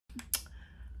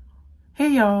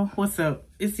Hey y'all, what's up?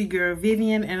 It's your girl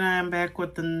Vivian and I'm back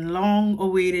with the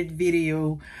long-awaited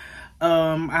video.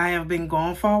 I have been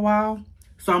gone for a while,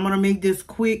 so I'm gonna make this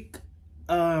quick.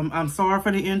 I'm sorry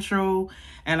for the intro,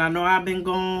 and I know I've been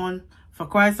gone for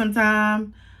quite some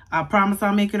time. I promise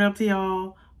I'll make it up to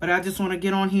y'all, but I just want to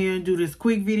get on here and do this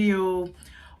quick video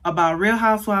about Real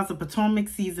Housewives of Potomac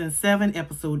Season 7,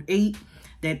 Episode 8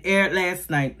 that aired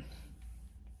last night.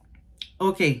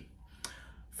 Okay,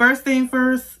 first thing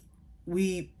first,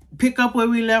 we pick up where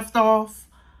we left off.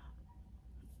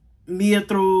 Mia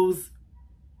throws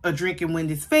a drink in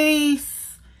Wendy's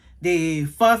face. They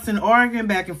fuss and arguing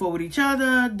back and forth with each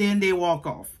other. Then they walk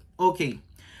off. Okay.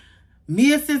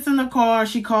 Mia sits in the car.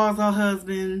 She calls her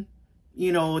husband,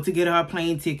 to get her a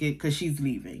plane ticket because she's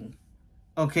leaving.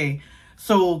 Okay.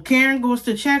 So Karen goes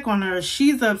to check on her.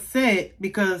 She's upset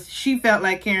because she felt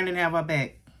like Karen didn't have her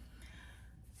back.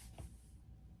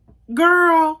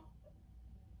 Girl,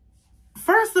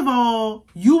 first of all,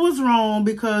 you was wrong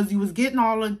because you was getting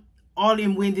all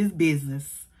in Wendy's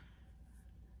business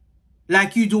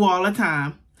like you do all the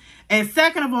time. And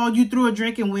second of all, you threw a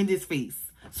drink in Wendy's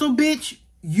face. So, bitch,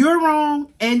 you're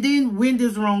wrong, and then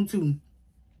Wendy's wrong too.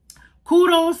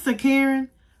 Kudos to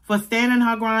Karen for standing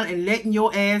her ground and letting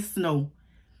your ass know.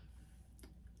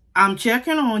 I'm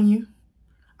checking on you.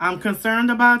 I'm concerned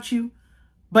about you.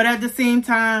 But at the same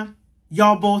time,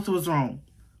 y'all both was wrong.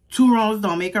 Two wrongs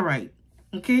don't make a right.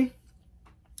 Okay?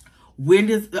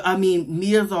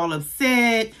 Mia's all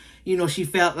upset. She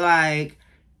felt like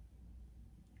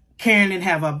Karen didn't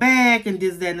have her back and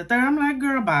this, that, and the third. I'm like,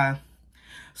 girl, bye.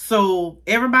 So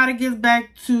everybody gets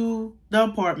back to the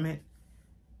apartment.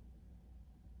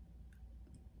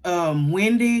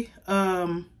 Wendy,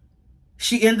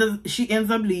 she ends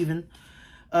up leaving.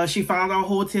 She found a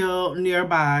hotel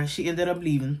nearby. She ended up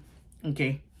leaving.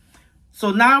 Okay.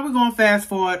 So now we're going to fast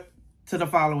forward to the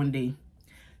following day.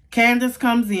 Candace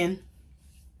comes in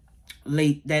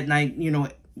late that night.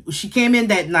 She came in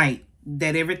that night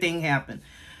that everything happened.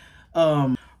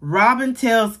 Robin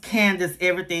tells Candace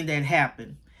everything that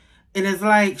happened. And it's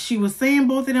like she was saying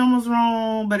both of them was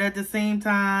wrong, but at the same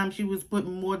time, she was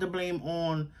putting more to blame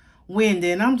on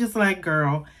Wendy. And I'm just like,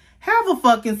 girl, have a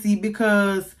fucking seat,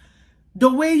 because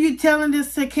the way you telling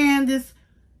this to Candace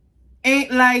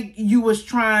ain't like you was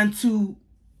trying to,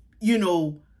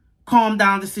 calm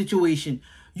down the situation.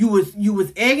 You was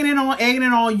egging it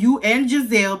on, you and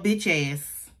Giselle, bitch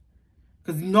ass.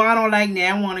 Because I don't like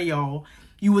neither one of y'all.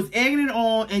 You was egging it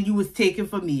on and you was taking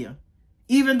for Mia.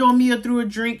 Even though Mia threw a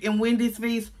drink in Wendy's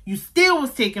face, you still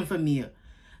was taking for Mia.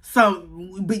 So,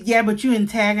 but you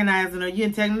antagonizing her. You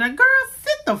antagonizing her. Girl,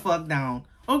 sit the fuck down.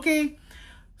 Okay?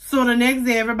 So the next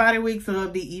day, everybody wakes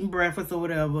up, they eating breakfast or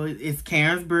whatever. It's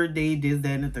Karen's birthday, this,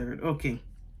 that, and the third. Okay.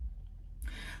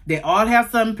 They all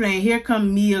have something playing. Here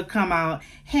come Mia come out.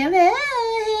 Hello,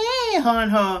 hey, her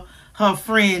and her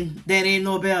friend that ain't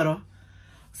no better.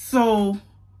 So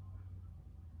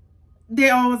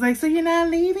they always like, so you're not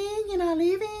leaving? You're not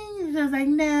leaving? She was like,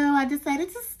 no, I decided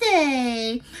to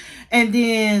stay. And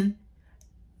then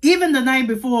even the night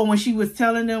before when she was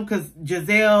telling them, because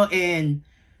Giselle and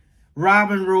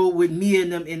Robin rode with Mia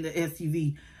and them in the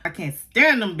SUV. I can't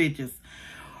stand them bitches.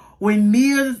 When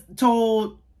Mia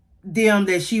told them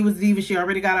that she was leaving, she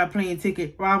already got her plane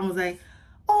ticket, Robin was like,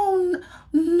 oh,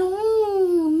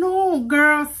 no,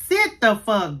 girl, sit the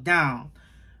fuck down.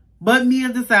 But Mia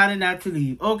decided not to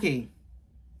leave. Okay.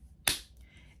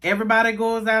 Everybody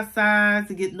goes outside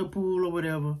to get in the pool or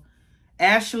whatever.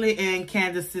 Ashley and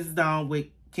Candace sits down with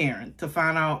Karen to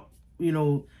find out,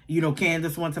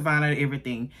 Candace wants to find out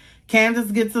everything.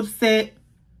 Candace gets upset.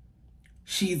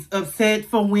 She's upset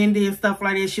for Wendy and stuff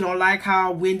like that. She don't like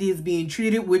how Wendy is being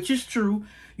treated, which is true.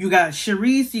 You got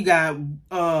Sharice. You got,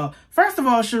 first of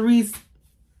all, Sharice,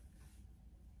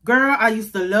 girl, I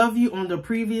used to love you on the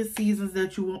previous seasons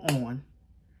that you were on.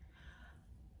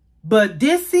 But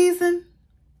this season,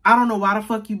 I don't know why the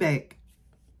fuck you back.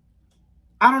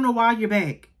 I don't know why you're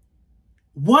back.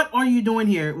 What are you doing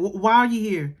here? Why are you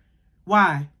here?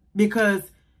 Why? Because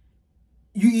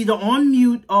you either on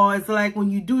mute or it's like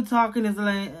when you do talking, it's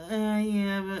like,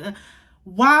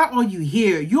 why are you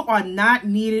here? You are not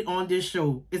needed on this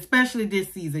show, especially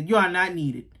this season. You are not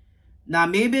needed. Now,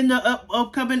 maybe in the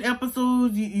upcoming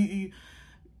episodes, you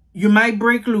might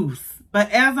break loose.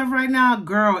 But as of right now,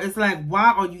 girl, it's like,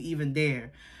 why are you even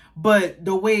there? But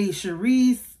the way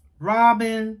Sharice,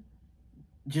 Robin,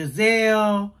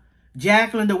 Giselle,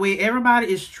 Jacqueline, the way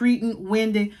everybody is treating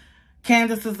Wendy,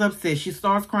 Candace is upset. She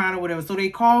starts crying or whatever. So they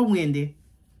call Wendy.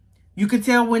 You can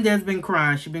tell Wendy has been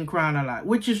crying. She's been crying a lot,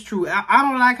 which is true. I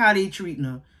don't like how they treating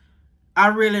her. I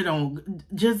really don't.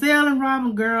 Giselle and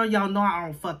Robin, girl, y'all know I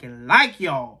don't fucking like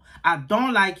y'all. I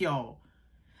don't like y'all.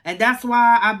 And that's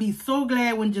why I be so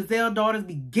glad when Giselle daughters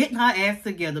be getting her ass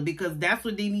together, because that's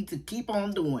what they need to keep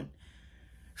on doing.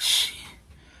 Shit.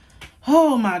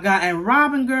 Oh my God. And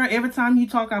Robin, girl, every time you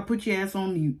talk, I put your ass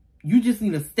on mute. You just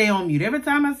need to stay on mute. Every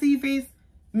time I see your face,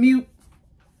 mute.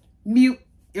 Mute.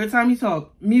 Every time you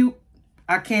talk, mute.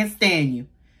 I can't stand you.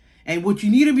 And what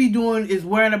you need to be doing is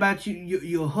worrying about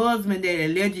your husband, that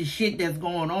alleged shit that's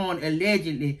going on,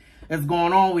 allegedly, that's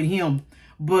going on with him.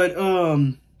 But,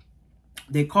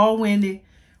 they called Wendy.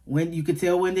 When you could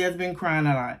tell Wendy has been crying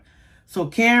a lot. So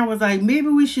Karen was like, maybe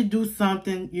we should do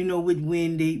something, you know, with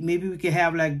Wendy. Maybe we could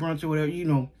have like brunch or whatever, you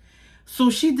know. So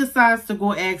she decides to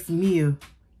go ask Mia.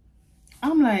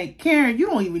 I'm like, Karen, you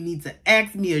don't even need to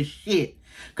ask Mia shit.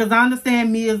 Because I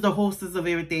understand Mia is the hostess of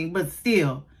everything. But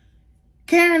still,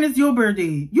 Karen, it's your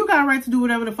birthday. You got a right to do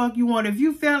whatever the fuck you want. If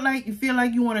you feel like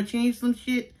you want to change some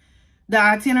shit, the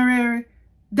itinerary,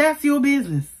 that's your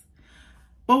business.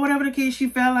 But whatever the case, she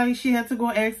felt like she had to go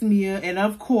ask Mia. And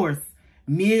of course,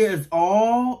 Mia is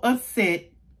all upset.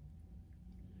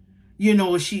 You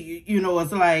know,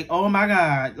 it's like, oh my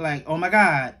God. Like, oh my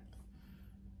God.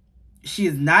 She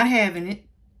is not having it.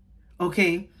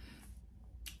 Okay.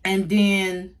 And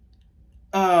then,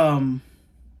 of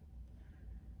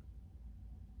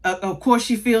course,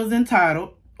 she feels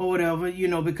entitled or whatever, you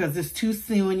know, because it's too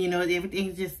soon, you know,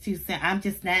 everything's just too soon. I'm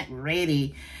just not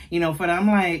ready, you know, for that. I'm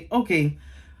like, okay.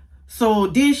 So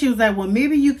then she was like, well,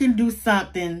 maybe you can do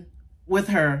something with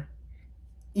her,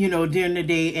 you know, during the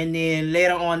day. And then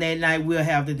later on that night, we'll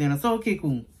have the dinner. So, okay,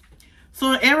 cool.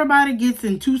 So everybody gets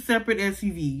in 2 separate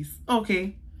SUVs.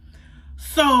 Okay.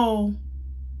 So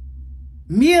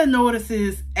Mia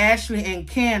notices Ashley and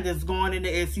Candace going in the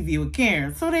SUV with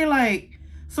Karen. So they like,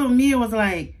 so Mia was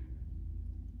like,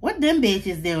 what them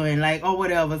bitches doing? Like, or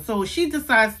whatever. So she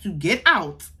decides to get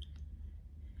out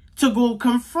to go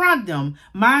confront them.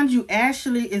 Mind you,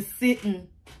 Ashley is sitting,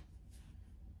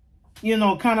 you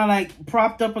know, kind of like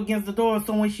propped up against the door.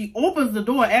 So when she opens the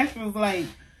door, Ashley was like,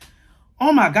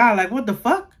 oh my God, like what the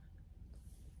fuck?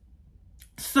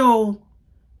 So,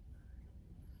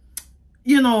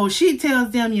 you know, she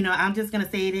tells them, you know, I'm just going to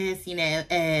say this,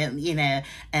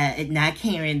 not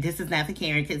Karen. This is not for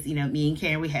Karen because, you know, me and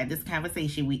Karen, we had this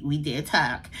conversation. We did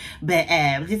talk. But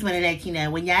just want to let you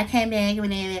know, when y'all come back,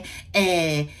 whenever,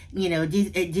 you know,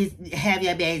 just have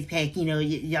your bags packed. You know,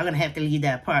 y'all going to have to leave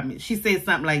the apartment. She said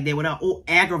something like that with her old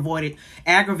aggravated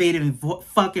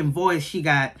fucking voice she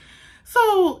got.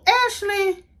 So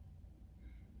Ashley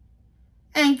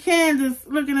and Candace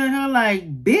looking at her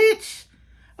like, bitch.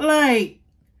 Like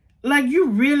you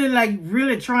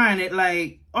really trying it.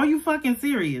 Like, are you fucking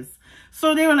serious?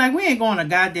 So they were like, we ain't going to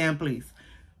goddamn place.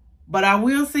 But I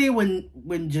will say when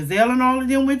Giselle and all of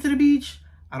them went to the beach,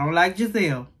 I don't like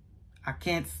Giselle. I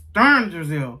can't stand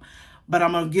Giselle. But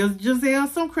I'm going to give Giselle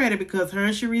some credit because her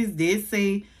and Sharice did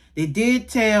say, they did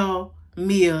tell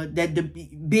Mia that the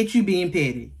bitch, you being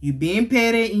petty. You being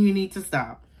petty and you need to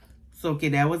stop. So, okay,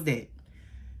 that was that.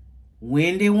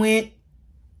 Wendy went.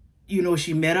 You know,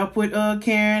 she met up with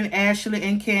Karen, Ashley,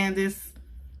 and Candace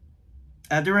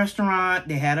at the restaurant.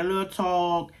 They had a little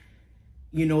talk.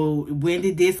 You know,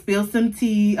 Wendy did spill some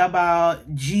tea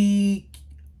about G,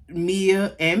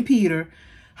 Mia, and Peter.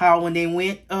 How when they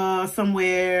went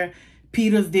somewhere,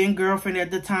 Peter's then girlfriend at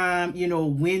the time, you know,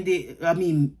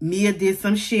 Mia did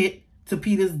some shit to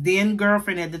Peter's then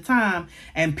girlfriend at the time.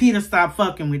 And Peter stopped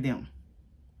fucking with them.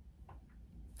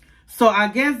 So I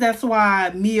guess that's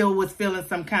why Mia was feeling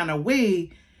some kind of way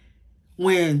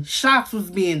when shots was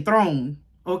being thrown,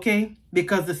 okay?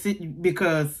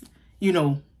 Because, you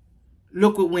know,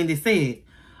 look what Wendy said.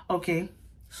 Okay,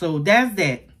 so that's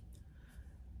that.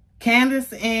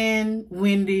 Candace and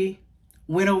Wendy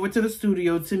went over to the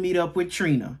studio to meet up with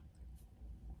Trina,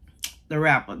 the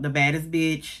rapper, the baddest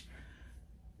bitch,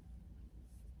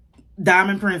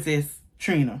 Diamond Princess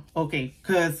Trina. Okay,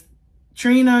 because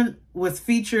Trina was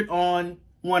featured on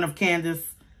one of Candace's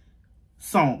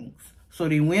songs. So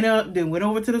they went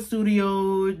over to the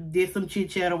studio, did some chit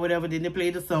chat or whatever, then they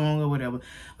played the song or whatever.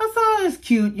 The song is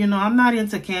cute, you know. I'm not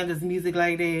into Candace music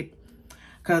like that.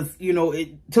 Cause, you know,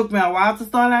 it took me a while to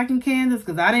start liking Candace.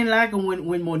 Cause I didn't like her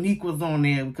when Monique was on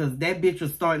there. Because that bitch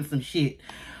was starting some shit.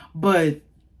 But,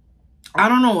 I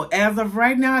don't know. As of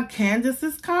right now, Candace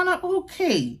is kind of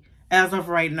okay. As of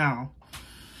right now.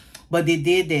 But they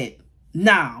did that.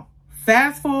 Now,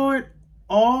 fast forward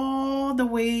all the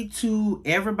way to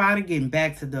everybody getting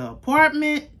back to the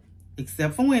apartment,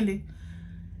 except for Wendy.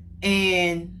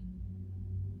 And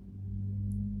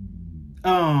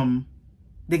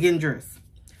they're getting dressed.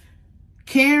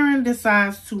 Karen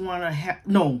decides to want to have,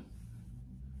 no,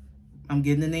 I'm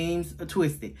getting the names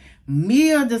twisted.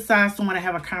 Mia decides to want to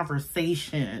have a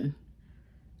conversation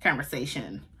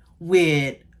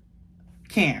with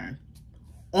Karen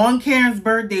on Karen's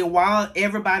birthday while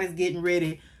everybody's getting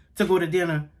ready to go to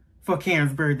dinner for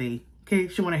Karen's birthday. Okay,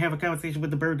 she want to have a conversation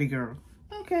with the birthday girl.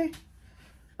 Okay,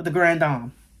 with the grand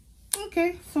dame.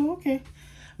 Okay, so okay.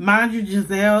 Mind you,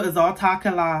 Giselle is all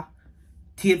takala,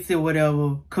 tipsy,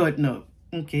 whatever, cutting up.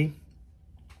 Okay.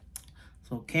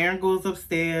 So Karen goes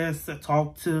upstairs to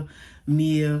talk to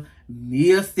Mia.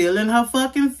 Mia still in her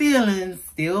fucking feelings,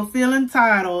 still feeling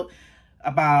entitled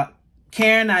about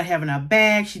Karen not having her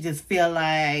back. She just feel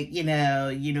like,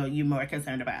 you're more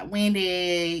concerned about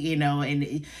Wendy,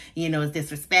 and, it's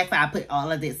disrespectful. I put all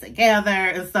of this together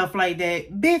and stuff like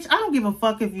that. Bitch, I don't give a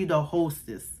fuck if you the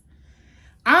hostess.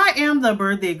 I am the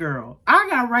birthday girl. I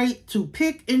got right to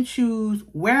pick and choose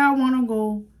where I want to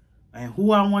go and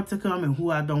who I want to come and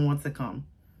who I don't want to come.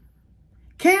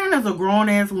 Karen is a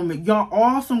grown-ass woman. Y'all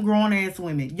all some grown-ass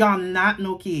women. Y'all not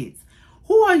no kids.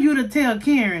 Who are you to tell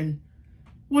Karen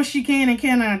what she can and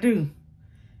cannot do?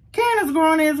 Karen is a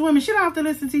grown-ass woman. She don't have to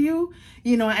listen to you.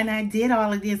 And I did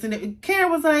all of this. And Karen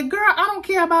was like, girl, I don't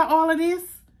care about all of this.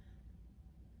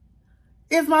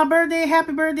 It's my birthday.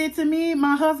 Happy birthday to me.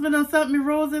 My husband done sent me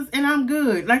roses and I'm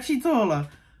good. Like she told her.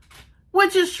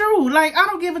 Which is true. Like, I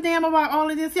don't give a damn about all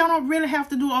of this. Y'all don't really have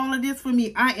to do all of this for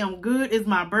me. I am good. It's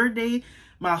my birthday.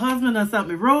 My husband done sent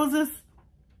me roses.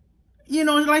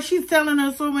 Like she's telling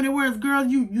her so many words. Girl,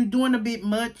 you doing a bit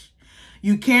much.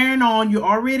 You carrying on. You're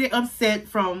already upset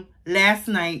from last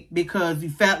night because you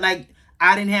felt like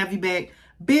I didn't have you back.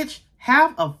 Bitch,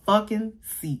 have a fucking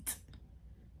seat.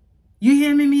 You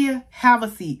hear me, Mia? Have a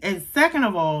seat. And second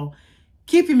of all,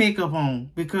 keep your makeup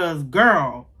on. Because,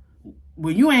 girl,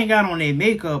 when you ain't got on that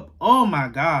makeup, oh my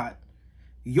God.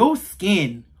 Your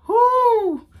skin.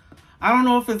 Whoo. I don't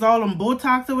know if it's all them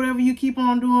Botox or whatever you keep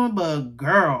on doing. But,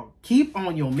 girl, keep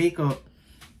on your makeup.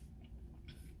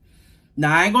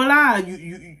 Now, I ain't gonna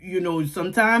lie.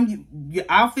 Sometimes your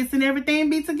outfits and everything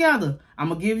be together. I'm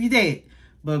gonna give you that.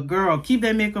 But, girl, keep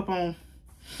that makeup on.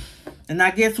 And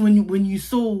I guess when you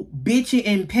so bitchy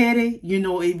and petty,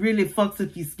 it really fucks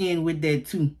up your skin with that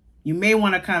too. You may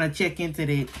want to kind of check into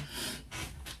that.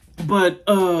 But,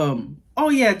 oh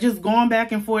yeah, just going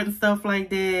back and forth and stuff like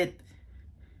that.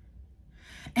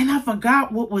 And I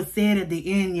forgot what was said at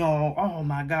the end, y'all. Oh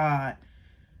my God.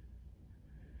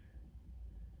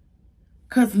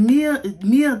 Because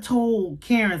Mia told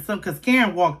Karen something, because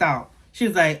Karen walked out. She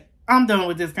was like, I'm done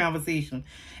with this conversation.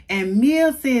 And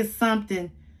Mia said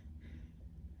something.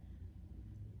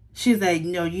 She's like,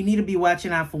 no, you need to be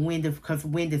watching out for Wendy because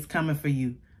Wendy's coming for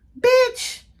you.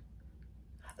 Bitch.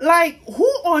 Like, who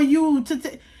are you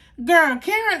to... Girl,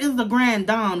 Karen is the grand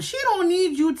dame. She don't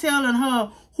need you telling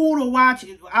her who to watch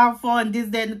out for and this,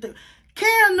 that, and the...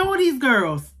 Karen know these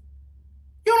girls.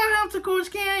 You don't have to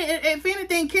coach Karen. If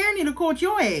anything, Karen need to coach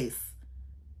your ass.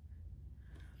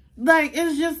 Like,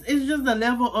 it's just the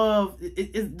level of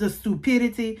the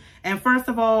stupidity. And first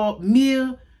of all,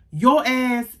 Mia... Your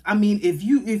ass, I mean, if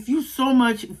you so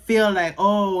much feel like,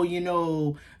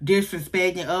 oh,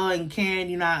 disrespecting, and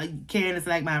Karen, Karen is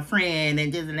like my friend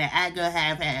and this and that, I go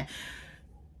have her.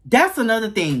 That's another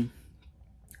thing.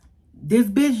 This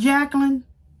bitch Jacqueline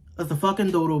is a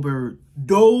fucking dodo bird.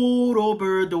 Dodo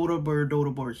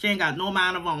bird. She ain't got no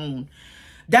mind of her own.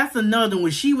 That's another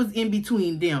one. She was in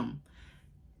between them.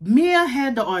 Mia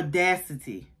had the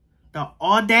audacity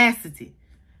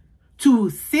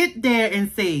to sit there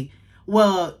and say,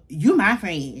 well, you my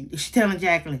friend. She's telling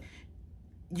Jacqueline,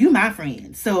 you my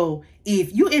friend. So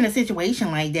if you in a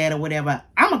situation like that or whatever,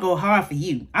 I'm going to go hard for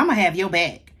you. I'm going to have your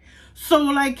back. So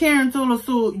like Karen told her,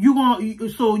 so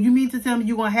you mean to tell me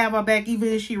you're going to have her back even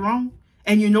if she wrong?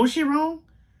 And you know she wrong?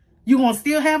 You going to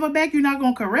still have her back? You're not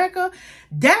going to correct her?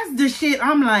 That's the shit.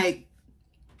 I'm like,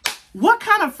 what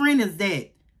kind of friend is that?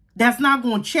 That's not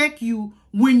going to check you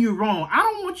when you're wrong. I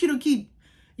don't want you to keep,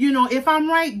 if I'm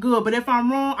right, good. But if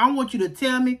I'm wrong, I want you to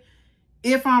tell me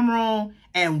if I'm wrong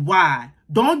and why.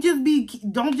 Don't just be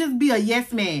a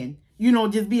yes man.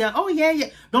 Just be like, oh yeah.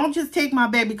 Don't just take my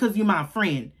back because you're my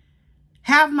friend.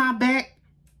 Have my back.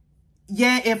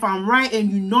 Yeah, if I'm right and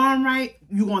you know I'm right,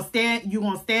 you're gonna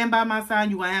stand by my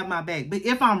side, you're gonna have my back. But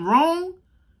if I'm wrong,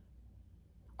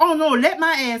 oh no, let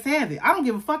my ass have it. I don't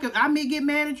give a fuck if I may get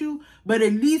mad at you, but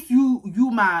at least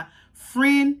you my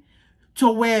friend. To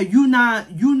where you not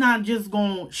just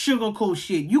gonna sugarcoat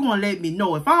shit. You gonna let me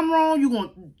know. If I'm wrong, you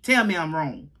gonna tell me I'm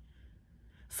wrong.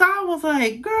 So I was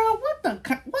like, girl,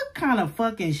 what kind of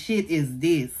fucking shit is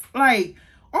this? Like,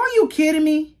 are you kidding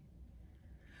me?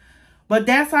 But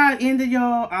that's how it ended,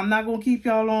 y'all. I'm not going to keep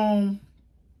y'all long.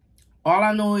 All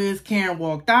I know is Karen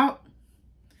walked out.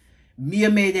 Mia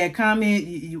made that comment,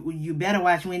 you better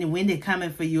watch Wendy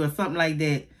coming for you or something like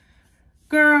that.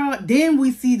 Girl, then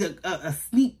we see a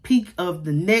sneak peek of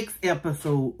the next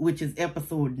episode, which is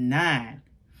episode 9.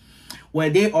 Where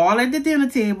they all at the dinner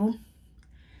table.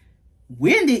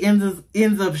 Wendy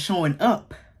ends up showing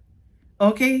up.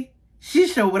 Okay? She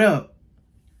showed up.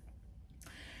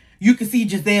 You can see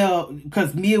Giselle,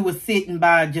 because Mia was sitting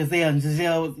by Giselle. And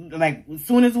Giselle, like, as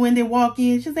soon as Wendy walked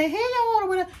in, she said, hey, y'all,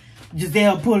 what up?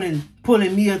 Giselle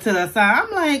pulling Mia to the side.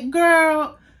 I'm like,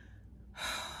 girl,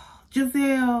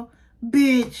 Giselle,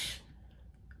 bitch.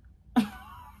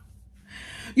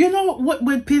 You know what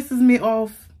pisses me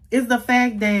off is the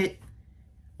fact that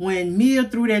when Mia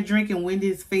threw that drink in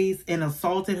Wendy's face and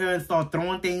assaulted her and started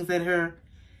throwing things at her,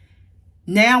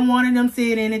 now one of them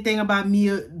said anything about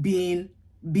Mia being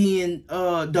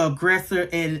the aggressor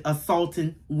and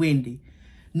assaulting Wendy.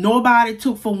 Nobody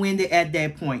took for Wendy at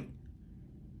that point.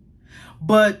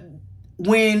 But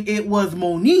when it was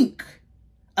Monique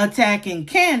attacking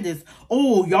Candace,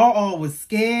 oh, y'all all was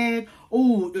scared.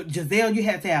 Oh, Giselle, you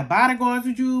had to have bodyguards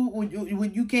with you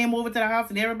when you came over to the house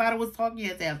and everybody was talking. You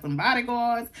had to have some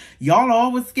bodyguards. Y'all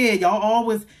all was scared. Y'all all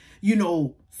was, you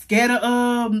know, scared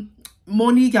of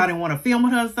Monique. Y'all didn't want to film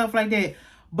with her and stuff like that.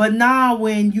 But now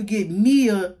when you get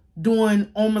Mia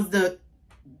doing almost the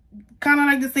kind of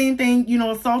like the same thing, you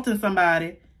know, assaulting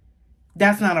somebody,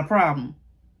 that's not a problem.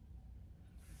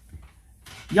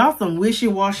 Y'all some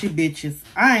wishy-washy bitches.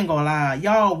 I ain't gonna lie.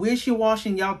 Y'all wishy-washy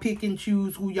and y'all pick and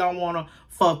choose who y'all wanna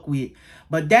fuck with.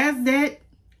 But that's that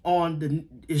on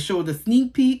it showed the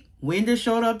sneak peek. Wendy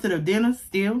showed up to the dinner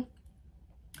still.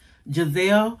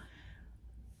 Giselle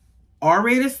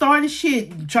already started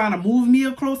shit, trying to move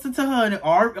Mia closer to her.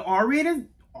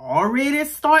 Already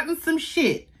starting some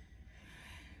shit.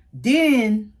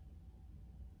 Then,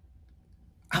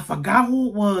 I forgot who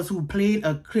it was who played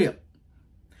a clip.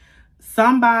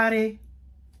 Somebody,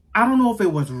 I don't know if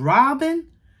it was Robin,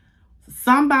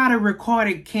 somebody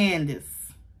recorded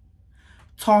Candace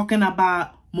talking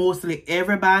about mostly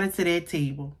everybody to that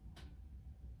table.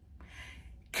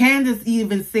 Candace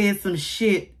even said some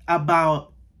shit about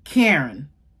Karen.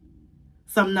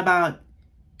 Something about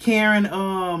Karen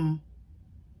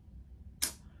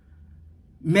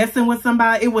messing with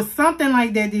somebody. It was something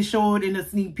like that they showed in the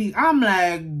sneak peek. I'm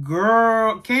like,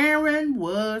 girl, Karen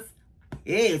was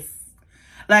pissed.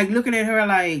 Like, looking at her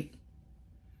like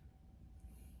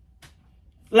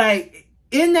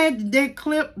in that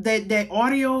clip, that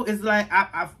audio is like,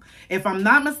 if I'm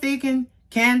not mistaken,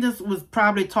 Candace was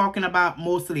probably talking about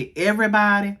mostly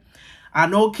everybody. I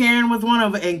know Karen was one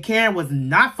of it, and Karen was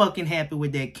not fucking happy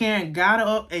with that. Karen got her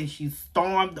up and she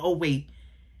stormed away.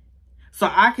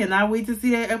 So I cannot wait to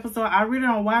see that episode. I really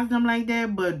don't watch them like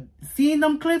that, but seeing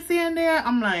them clips here and there,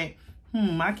 I'm like,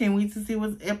 I can't wait to see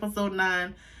what episode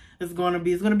 9 is going to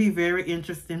be. It's going to be very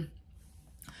interesting.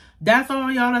 That's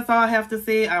all, y'all. That's all I have to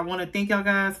say. I want to thank y'all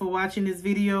guys for watching this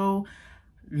video.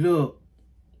 Look,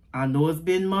 I know it's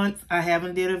been months. I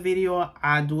haven't did a video.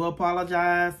 I do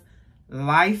apologize.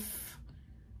 Life,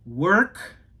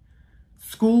 work,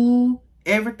 school,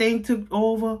 everything took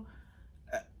over.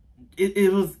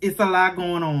 It's a lot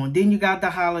going on. Then you got the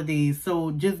holidays.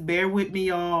 So just bear with me,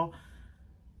 y'all.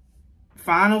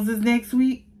 Finals is next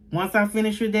week. Once I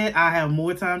finish with that, I have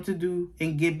more time to do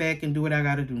and get back and do what I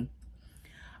got to do.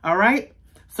 All right?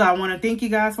 So I want to thank you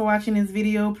guys for watching this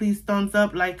video. Please thumbs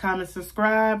up, like, comment,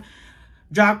 subscribe.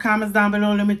 Drop comments down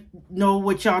below. Let me know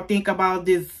what y'all think about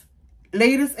this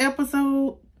latest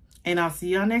episode. And I'll see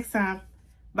y'all next time.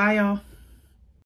 Bye, y'all.